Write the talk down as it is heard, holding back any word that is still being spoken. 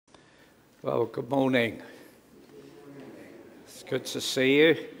Well, good morning. It's good to see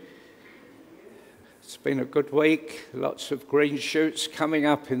you. It's been a good week. Lots of green shoots coming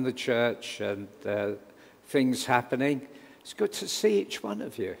up in the church and things happening. It's good to see each one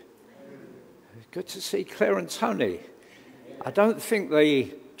of you. Good to see Claire and Tony. I don't think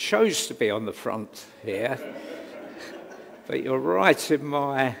they chose to be on the front here, but you're right in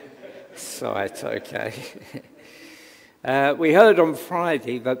my sight, okay. We heard on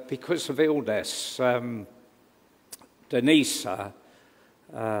Friday that because of illness, Denisa,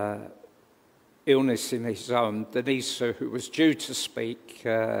 illness in his own, Denisa, who was due to speak,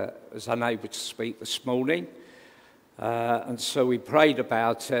 was unable to speak this morning. And so we prayed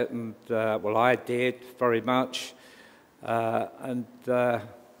about it, and well, I did very much. And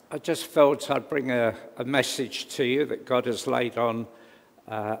I just felt I'd bring a message to you that God has laid on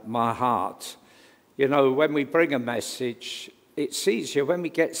my heart. You know, when we bring a message, it's easier when we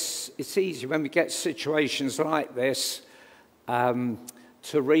get situations like this to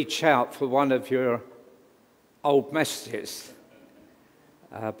reach out for one of your old messages.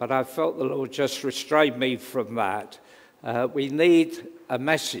 But I felt the Lord just restrained me from that. We need a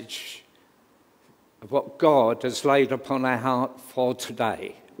message of what God has laid upon our heart for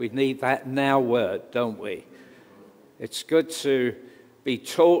today. We need that now word, don't we? It's good to be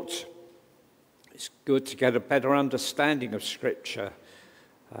taught. It's good to get a better understanding of Scripture.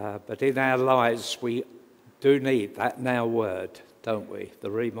 But in our lives, we do need that now word, don't we? The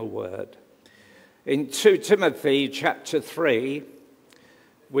Rhema word. In 2 Timothy chapter 3,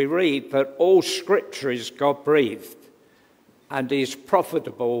 we read that all Scripture is God-breathed and is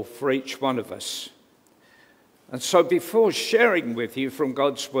profitable for each one of us. And so before sharing with you from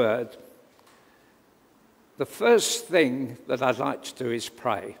God's word, the first thing that I'd like to do is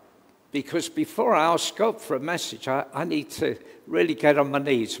pray. Because before I ask God for a message, I need to really get on my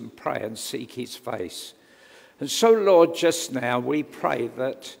knees and pray and seek his face. And so, Lord, just now we pray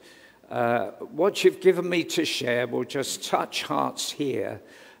that what you've given me to share will just touch hearts here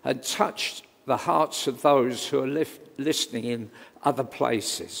and touch the hearts of those who are listening in other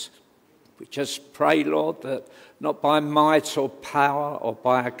places. We just pray, Lord, that not by might or power or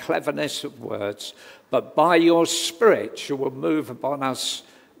by a cleverness of words, but by your Spirit you will move upon us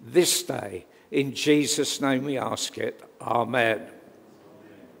this day. In Jesus' name we ask it. Amen.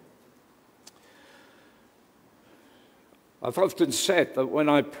 I've often said that when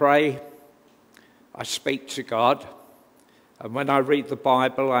I pray, I speak to God. And when I read the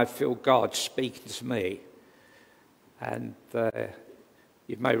Bible, I feel God speaking to me. And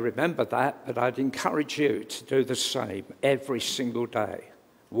you may remember that, but I'd encourage you to do the same every single day.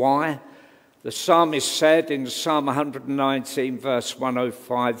 Why? The psalmist said in Psalm 119, verse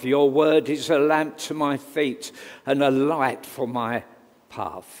 105, your word is a lamp to my feet and a light for my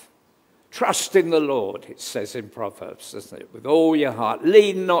path. Trust in the Lord, it says in Proverbs, doesn't it? With all your heart.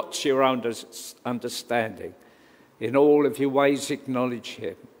 Lean not to your own understanding. In all of your ways acknowledge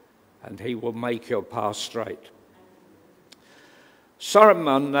him, and he will make your path straight.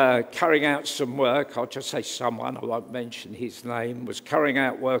 Someone carrying out some work, I'll just say someone, I won't mention his name, was carrying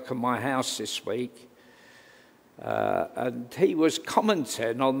out work on my house this week. And he was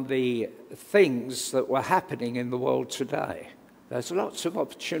commenting on the things that were happening in the world today. There's lots of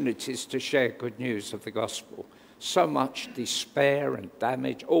opportunities to share good news of the gospel. So much despair and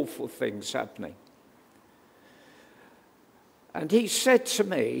damage, awful things happening. And he said to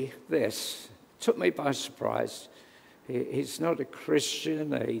me this, took me by surprise. He's not a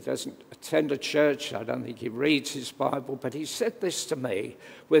Christian, he doesn't attend a church, I don't think he reads his Bible, but he said this to me.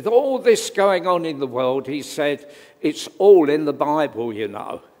 With all this going on in the world, he said, it's all in the Bible, you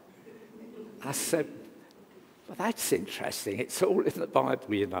know. I said, well, that's interesting, it's all in the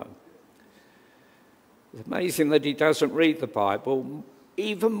Bible, you know. It's amazing that he doesn't read the Bible.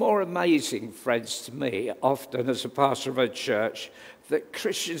 Even more amazing, friends, to me, often as a pastor of a church, that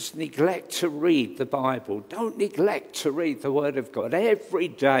Christians neglect to read the Bible. Don't neglect to read the Word of God. Every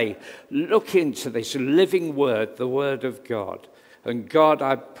day, look into this living Word, the Word of God. And God,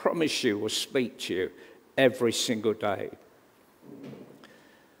 I promise you, will speak to you every single day.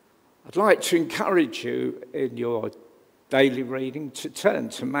 I'd like to encourage you in your daily reading to turn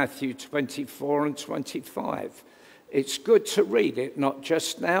to Matthew 24 and 25. It's good to read it, not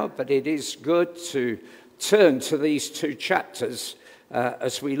just now, but it is good to turn to these two chapters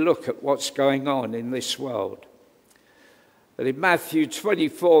as we look at what's going on in this world. But in Matthew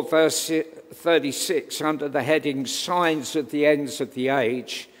 24, verse 36, under the heading Signs of the Ends of the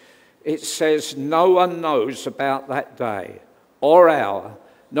Age, it says, no one knows about that day or hour,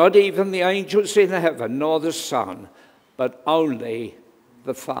 not even the angels in heaven, nor the Son, but only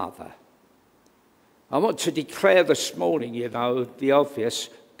the Father. I want to declare this morning, the obvious.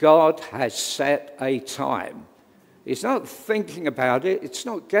 God has set a time. It's not thinking about it. It's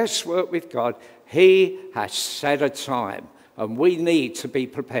not guesswork with God. He has set a time. And we need to be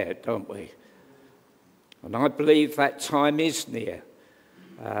prepared, don't we? And I believe that time is near.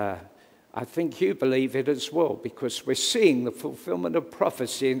 I think you believe it as well, because we're seeing the fulfillment of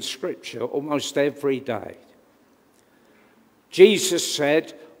prophecy in Scripture almost every day. Jesus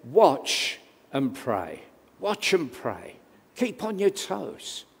said, watch and pray. Watch and pray. Keep on your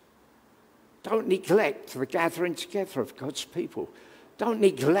toes. Don't neglect the gathering together of God's people. Don't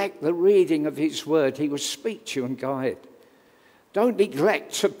neglect the reading of his word. He will speak to you and guide. Don't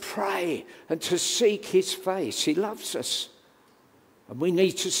neglect to pray and to seek his face. He loves us. And we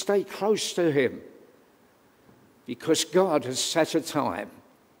need to stay close to him, because God has set a time.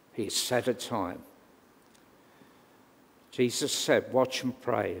 He has set a time. Jesus said, watch and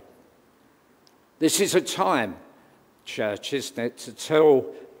pray. This is a time, church, isn't it, to tell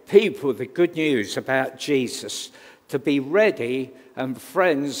people the good news about Jesus, to be ready, and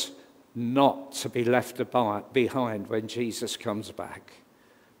friends, not to be left behind when Jesus comes back.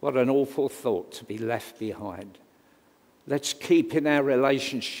 What an awful thought, to be left behind. Let's keep in our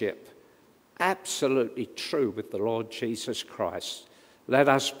relationship absolutely true with the Lord Jesus Christ. Let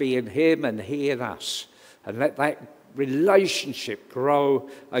us be in him and he in us. And let that relationship grow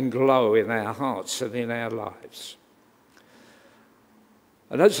and glow in our hearts and in our lives.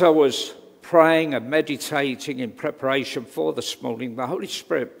 And as I was praying and meditating in preparation for this morning, the Holy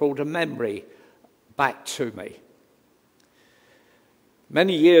Spirit brought a memory back to me.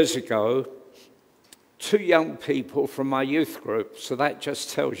 Many years ago, 2 young people from my youth group, so that just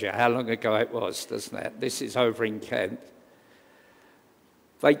tells you how long ago it was, doesn't it? This is over in Kent.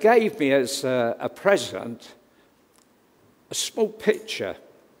 They gave me as a present a small picture.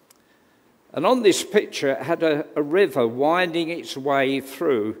 And on this picture, it had a river winding its way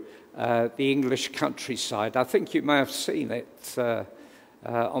through the English countryside. I think you may have seen it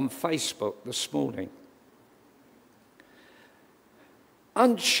on Facebook this morning.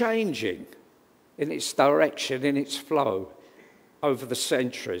 Unchanging in its direction, in its flow over the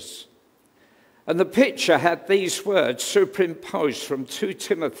centuries. And the picture had these words superimposed from 2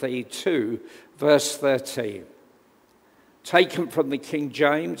 Timothy 2, verse 13. Taken from the King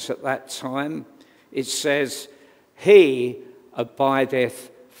James at that time, it says, he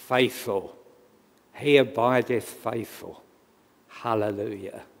abideth faithful. He abideth faithful.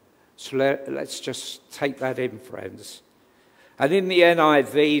 Hallelujah. So let's just take that in, friends. And in the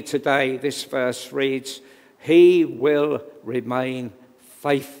NIV today, this verse reads, he will remain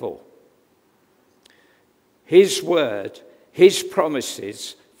faithful. His word, his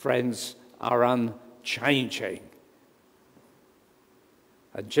promises, friends, are unchanging.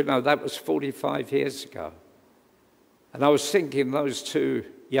 And you know, that was 45 years ago. And I was thinking those 2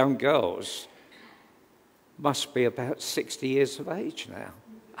 young girls must be about 60 years of age now.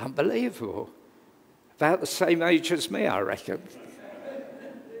 Unbelievable. About the same age as me, I reckon.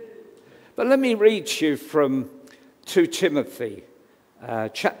 But let me read to you from 2 Timothy,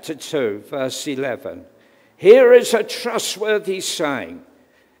 chapter 2, verse 11. Here is a trustworthy saying,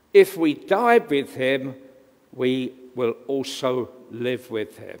 if we die with him, we will also live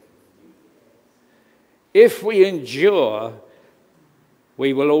with him. If we endure,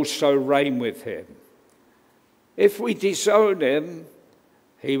 we will also reign with him. If we disown him,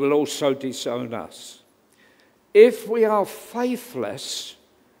 he will also disown us. If we are faithless,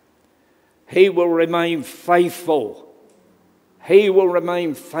 he will remain faithful. He will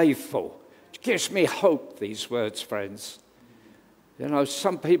remain faithful. It gives me hope, these words, friends. You know,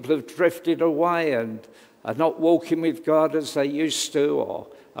 some people have drifted away and are not walking with God as they used to, or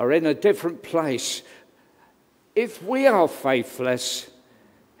are in a different place. If we are faithless,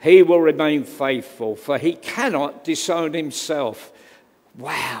 he will remain faithful, for he cannot disown himself.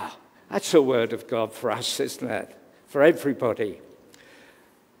 Wow, that's a word of God for us, isn't it? For everybody.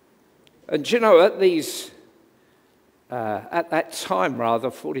 And you know, at that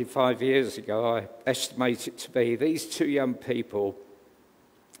time, 45 years ago, I estimate it to be, these 2 young people,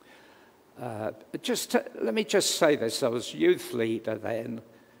 let me just say this, I was youth leader then,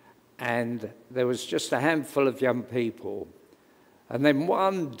 and there was just a handful of young people. And then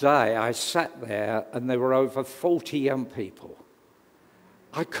one day I sat there and there were over 40 young people.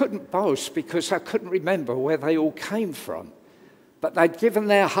 I couldn't boast because I couldn't remember where they all came from. But they'd given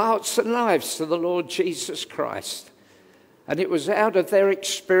their hearts and lives to the Lord Jesus Christ. And it was out of their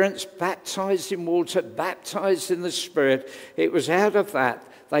experience, baptized in water, baptized in the Spirit, it was out of that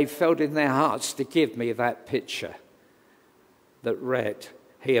they felt in their hearts to give me that picture that read,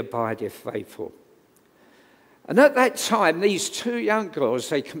 he abideth faithful. And at that time, these two young girls,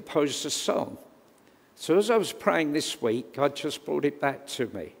 they composed a song. So as I was praying this week, God just brought it back to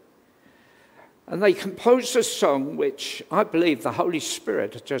me. And they composed a song which I believe the Holy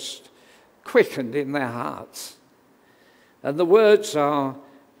Spirit had just quickened in their hearts. And the words are,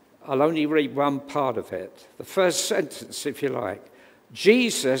 I'll only read one part of it. The first sentence, if you like.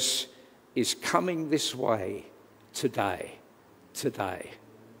 Jesus is coming this way today, today.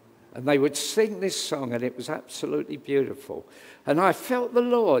 And they would sing this song, and it was absolutely beautiful. And I felt the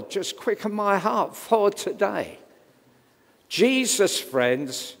Lord just quicken my heart for today. Jesus,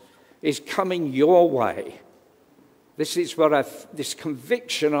 friends, is coming your way. This is this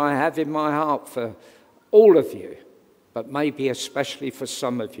conviction I have in my heart for all of you, but maybe especially for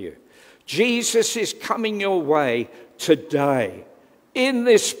some of you. Jesus is coming your way today, in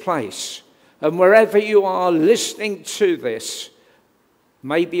this place, and wherever you are listening to this,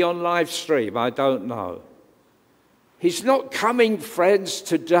 maybe on live stream, I don't know. He's not coming, friends,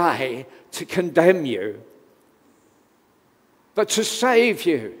 today to condemn you, but to save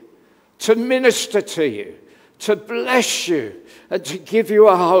you, to minister to you, to bless you, and to give you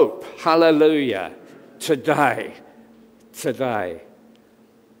a hope. Hallelujah. Today.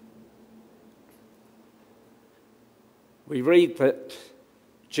 We read that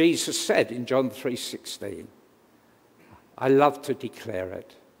Jesus said in John 3:16, I love to declare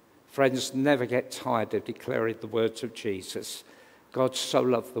it. Friends, never get tired of declaring the words of Jesus. God so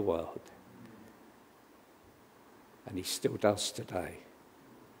loved the world, and he still does today,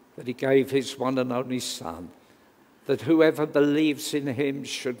 that he gave his one and only Son, that whoever believes in him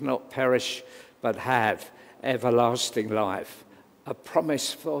should not perish but have everlasting life. A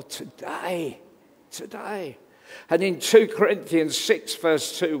promise for today. And in 2 Corinthians 6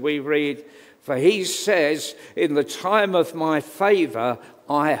 verse 2 we read, for he says, in the time of my favor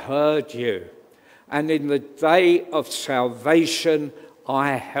I heard you, and in the day of salvation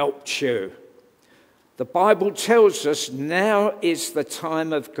I helped you. The Bible tells us now is the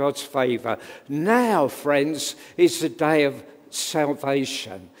time of God's favor. Now, friends, is the day of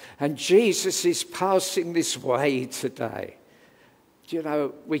salvation. And Jesus is passing this way today. You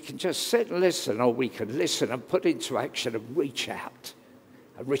know, we can just sit and listen, or we can listen and put into action and reach out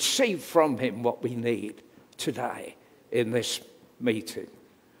and receive from him what we need today in this meeting.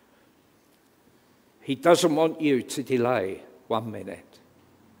 He doesn't want you to delay 1 minute.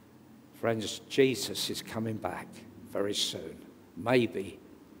 Friends, Jesus is coming back very soon, maybe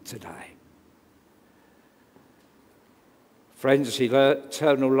today. Friends,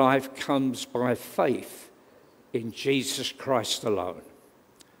 eternal life comes by faith in Jesus Christ alone.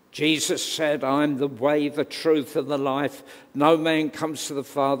 Jesus said, I am the way, the truth, and the life. No man comes to the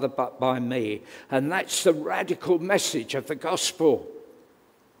Father but by me. And that's the radical message of the gospel.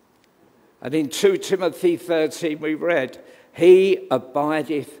 And in 2 Timothy 13 we read, he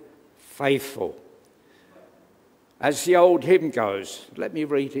abideth faithful. As the old hymn goes, let me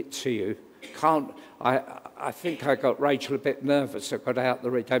read it to you. I think I got Rachel a bit nervous. I got out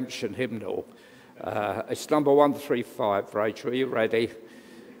the redemption hymnal. It's number 135, Rachel. Are you ready?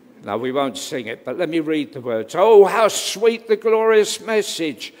 No, we won't sing it, but let me read the words. Oh, how sweet the glorious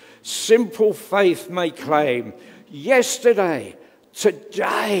message simple faith may claim. Yesterday,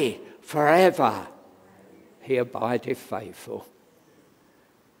 today, forever, he abideth faithful.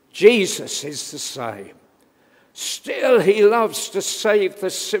 Jesus is the same. Still he loves to save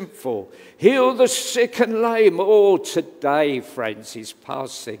the sinful, heal the sick and lame. Oh, today, friends, he's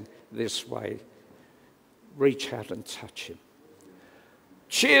passing this way. Reach out and touch him.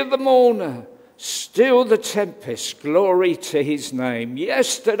 Cheer the mourner, still the tempest, glory to his name.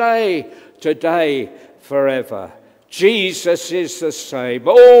 Yesterday, today, forever. Jesus is the same.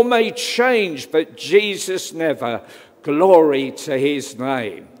 All may change, but Jesus never. Glory to his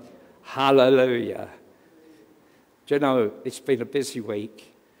name. Hallelujah. Do you know, it's been a busy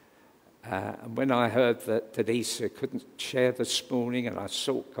week. And when I heard that Denise couldn't share this morning and I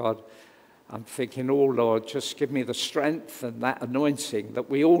sought God, I'm thinking, oh, Lord, just give me the strength and that anointing that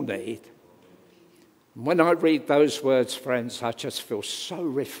we all need. And when I read those words, friends, I just feel so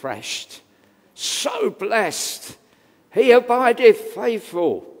refreshed, so blessed. He abideth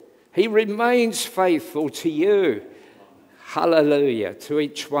faithful. He remains faithful to you. Hallelujah, to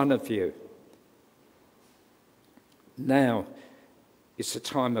each one of you. Now is the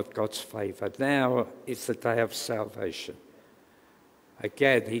time of God's favor. Now is the day of salvation.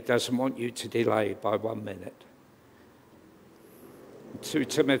 Again, he doesn't want you to delay by 1 minute. 2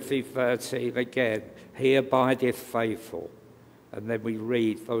 Timothy 13, again, he abideth faithful. And then we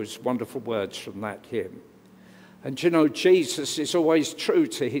read those wonderful words from that hymn. And you know, Jesus is always true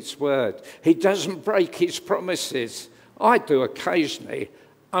to his word. He doesn't break his promises. I do occasionally,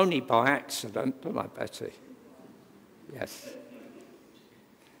 only by accident, don't I, Betty? Yes.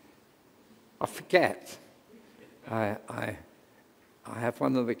 I forget. I have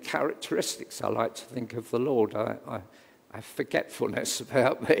one of the characteristics I like to think of the Lord. I have forgetfulness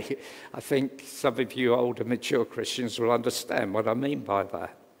about me. I think some of you older, mature Christians will understand what I mean by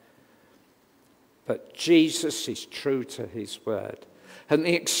that. But Jesus is true to his word. And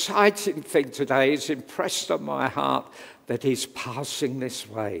the exciting thing today is impressed on my heart that he's passing this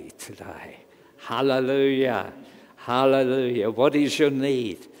way today. Hallelujah. Hallelujah. What is your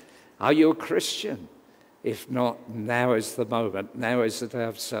need? Are you a Christian? If not, now is the moment. Now is the day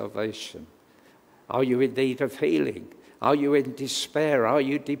of salvation. Are you in need of healing? Are you in despair? Are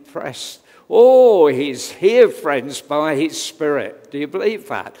you depressed? Oh, he's here, friends, by his Spirit. Do you believe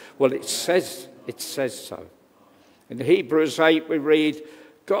that? Well, it says so. In Hebrews 8 we read,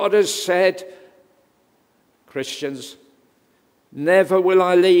 God has said, Christians, never will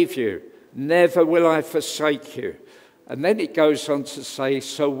I leave you, never will I forsake you. And then it goes on to say,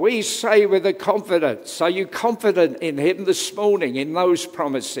 so we say with a confidence. Are you confident in him this morning, in those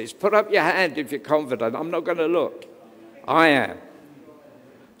promises? Put up your hand if you're confident. I'm not going to look. I am.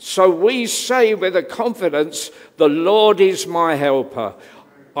 So we say with a confidence, the Lord is my helper.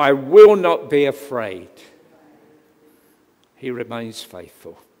 I will not be afraid. He remains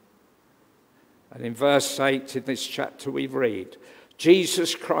faithful. And in verse 8 in this chapter we read,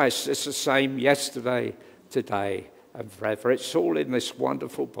 Jesus Christ is the same yesterday, today, and forever. It's all in this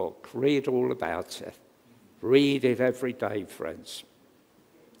wonderful book. Read all about it. Read it every day, friends.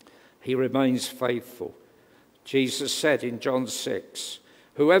 He remains faithful. Jesus said in John 6,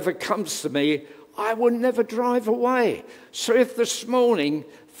 whoever comes to me, I will never drive away. So if this morning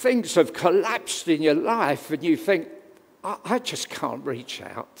things have collapsed in your life and you think, I just can't reach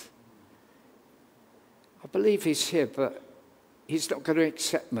out. I believe he's here, but he's not going to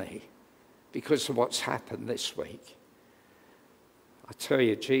accept me because of what's happened this week. I tell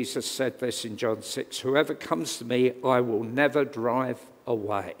you, Jesus said this in John 6, whoever comes to me, I will never drive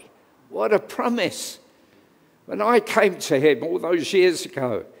away. What a promise. When I came to him all those years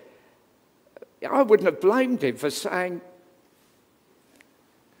ago, I wouldn't have blamed him for saying,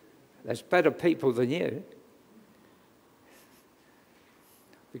 there's better people than you.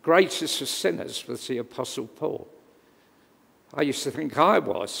 The greatest of sinners was the Apostle Paul. I used to think I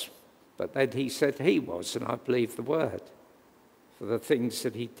was, but then he said he was, and I believed the word for the things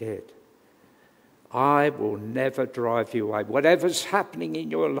that he did. I will never drive you away. Whatever's happening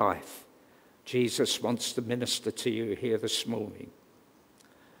in your life, Jesus wants to minister to you here this morning.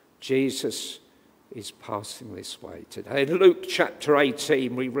 Jesus is passing this way today. In Luke chapter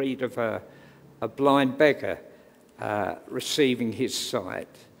 18, we read of a blind beggar receiving his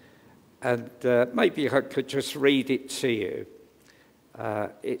sight. And maybe I could just read it to you.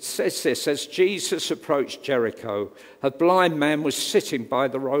 It says this, as Jesus approached Jericho, a blind man was sitting by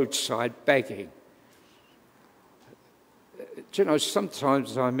the roadside begging. Do you know,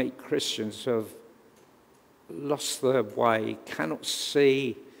 sometimes I meet Christians who have lost their way, cannot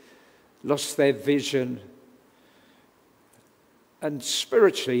see, lost their vision. And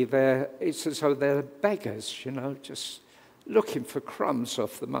spiritually, it's as though they're beggars, you know, just looking for crumbs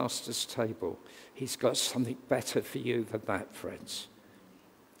off the master's table. He's got something better for you than that, friends.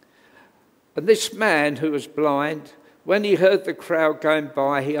 And this man who was blind, when he heard the crowd going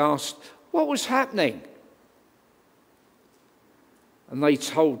by, he asked, what was happening? And they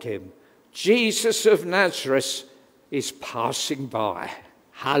told him, Jesus of Nazareth is passing by.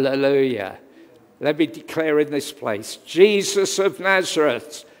 Hallelujah. Let me declare in this place, Jesus of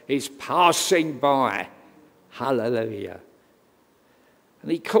Nazareth is passing by. Hallelujah.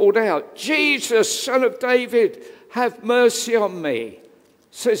 And he called out, Jesus, Son of David, have mercy on me. It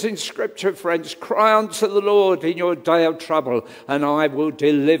says in Scripture, friends, cry unto the Lord in your day of trouble, and I will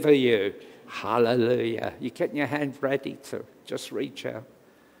deliver you. Hallelujah. You getting your hand ready to just reach out?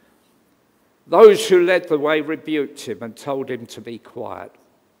 Those who led the way rebuked him and told him to be quiet.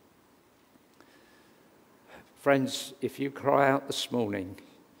 Friends, if you cry out this morning,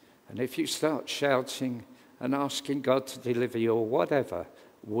 and if you start shouting and asking God to deliver you or whatever,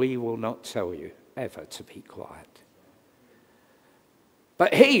 we will not tell you ever to be quiet.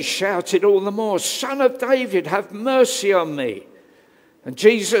 But he shouted all the more, Son of David, have mercy on me. And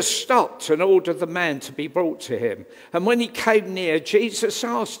Jesus stopped and ordered the man to be brought to him. And when he came near, Jesus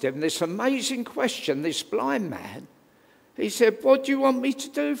asked him this amazing question, this blind man. He said, what do you want me to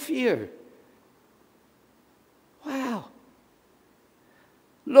do for you? Wow.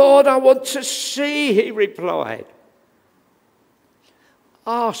 Lord, I want to see, he replied.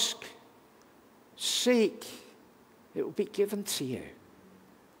 Ask, seek, it will be given to you.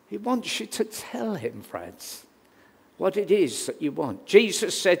 He wants you to tell him, friends, what it is that you want.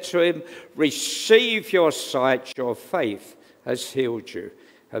 Jesus said to him, receive your sight, your faith has healed you.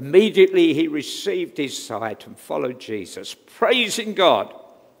 Immediately he received his sight and followed Jesus, praising God.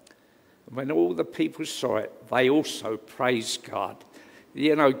 And when all the people saw it, they also praised God.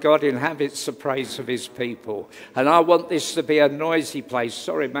 You know, God inhabits the praise of his people. And I want this to be a noisy place,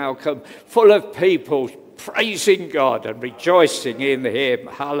 sorry Malcolm, full of people praising God and rejoicing in him.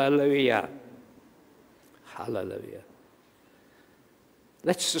 Hallelujah. Hallelujah.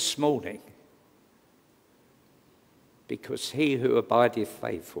 Let's this morning, because he who abideth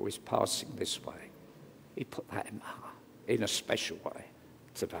faithful is passing this way. He put that in my heart in a special way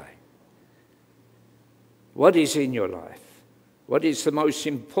today. What is in your life? What is the most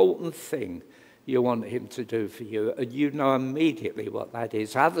important thing you want him to do for you? And you know immediately what that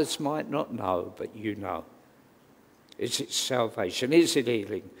is. Others might not know, but you know. Is it salvation? Is it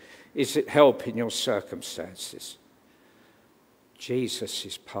healing? Is it help in your circumstances? Jesus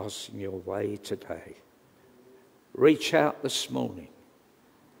is passing your way today. Reach out this morning.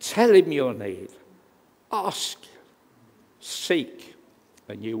 Tell him your need. Ask, seek,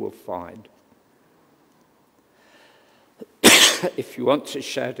 and you will find. If you want to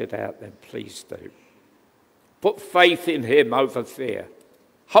shout it out, then please do. Put faith in him over fear.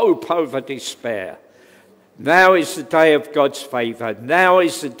 Hope over despair. Now is the day of God's favour. Now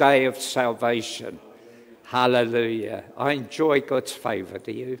is the day of salvation. Hallelujah. I enjoy God's favour,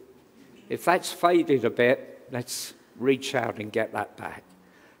 do you? If that's faded a bit, let's reach out and get that back.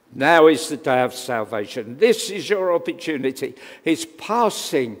 Now is the day of salvation. This is your opportunity. He's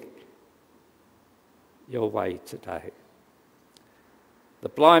passing your way today. The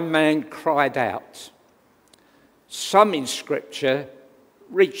blind man cried out. Some in Scripture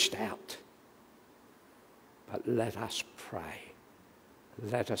reached out. But let us pray.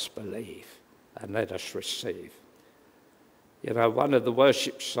 Let us believe. And let us receive. You know, one of the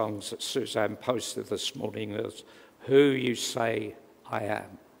worship songs that Suzanne posted this morning was, Who You Say I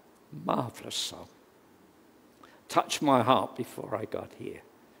Am. Marvellous song. Touched my heart before I got here.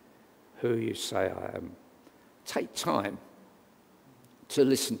 Who You Say I Am. Take time to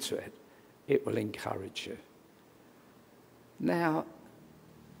listen to it. It will encourage you. Now,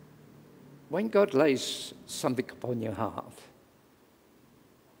 when God lays something upon your heart,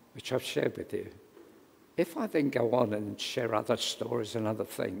 which I've shared with you, if I then go on and share other stories and other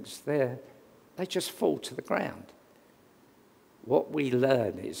things, they just fall to the ground. What we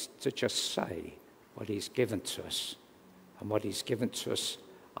learn is to just say what he's given to us. And what he's given to us,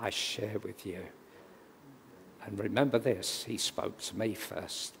 I share with you. And remember this, he spoke to me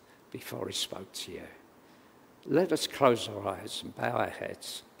first before he spoke to you. Let us close our eyes and bow our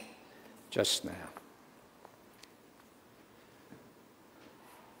heads just now.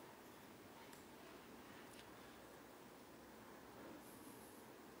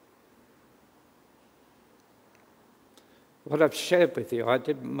 What I've shared with you, I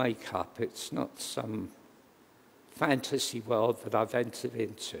didn't make up. It's not some fantasy world that I've entered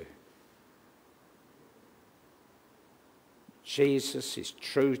into. Jesus is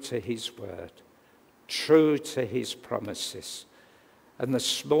true to his word, true to his promises. And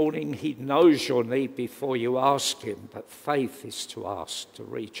this morning he knows your need before you ask him, but faith is to ask, to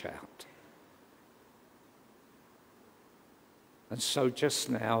reach out. And so just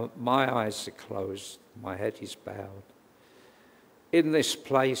now, my eyes are closed, my head is bowed. In this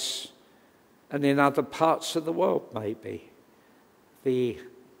place and in other parts of the world maybe,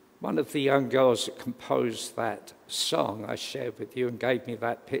 one of the young girls that composed that song I shared with you and gave me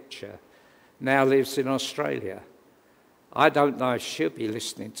that picture now lives in Australia. I don't know if she'll be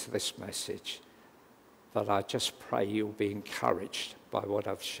listening to this message, but I just pray you'll be encouraged by what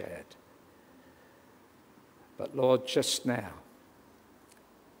I've shared. But Lord, just now,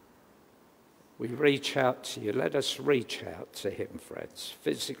 we reach out to you. Let us reach out to him, friends.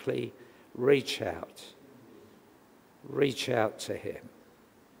 Physically reach out. Reach out to him.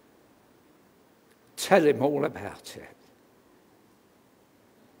 Tell him all about it.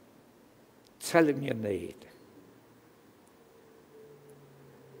 Tell him your need.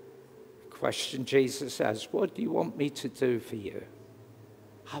 The question Jesus asks, what do you want me to do for you?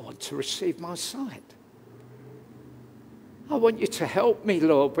 I want to receive my sight. I want you to help me,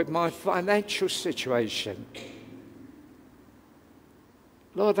 Lord, with my financial situation.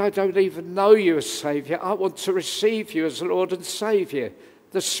 Lord, I don't even know you as Saviour. I want to receive you as Lord and Saviour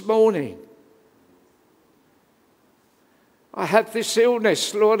this morning. I have this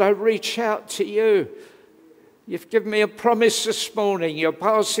illness. Lord, I reach out to you. You've given me a promise this morning. You're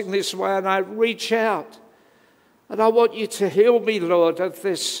passing this way, and I reach out. And I want you to heal me, Lord, of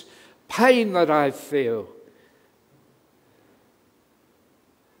this pain that I feel.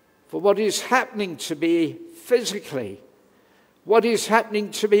 For what is happening to me physically, what is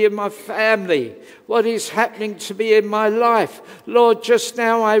happening to me in my family, what is happening to me in my life. Lord, just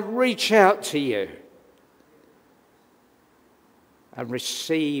now I reach out to you and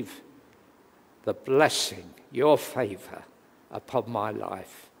receive the blessing, your favor upon my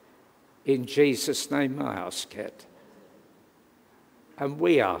life. In Jesus' name I ask it. And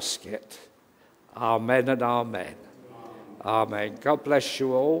we ask it. Amen and amen. Amen. God bless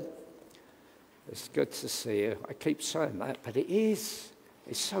you all. It's good to see you. I keep saying that, but it is.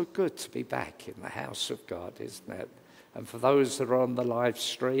 It's so good to be back in the house of God, isn't it? And for those that are on the live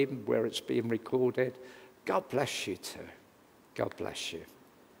stream where it's being recorded, God bless you too. God bless you.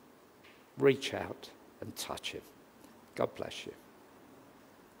 Reach out and touch him. God bless you.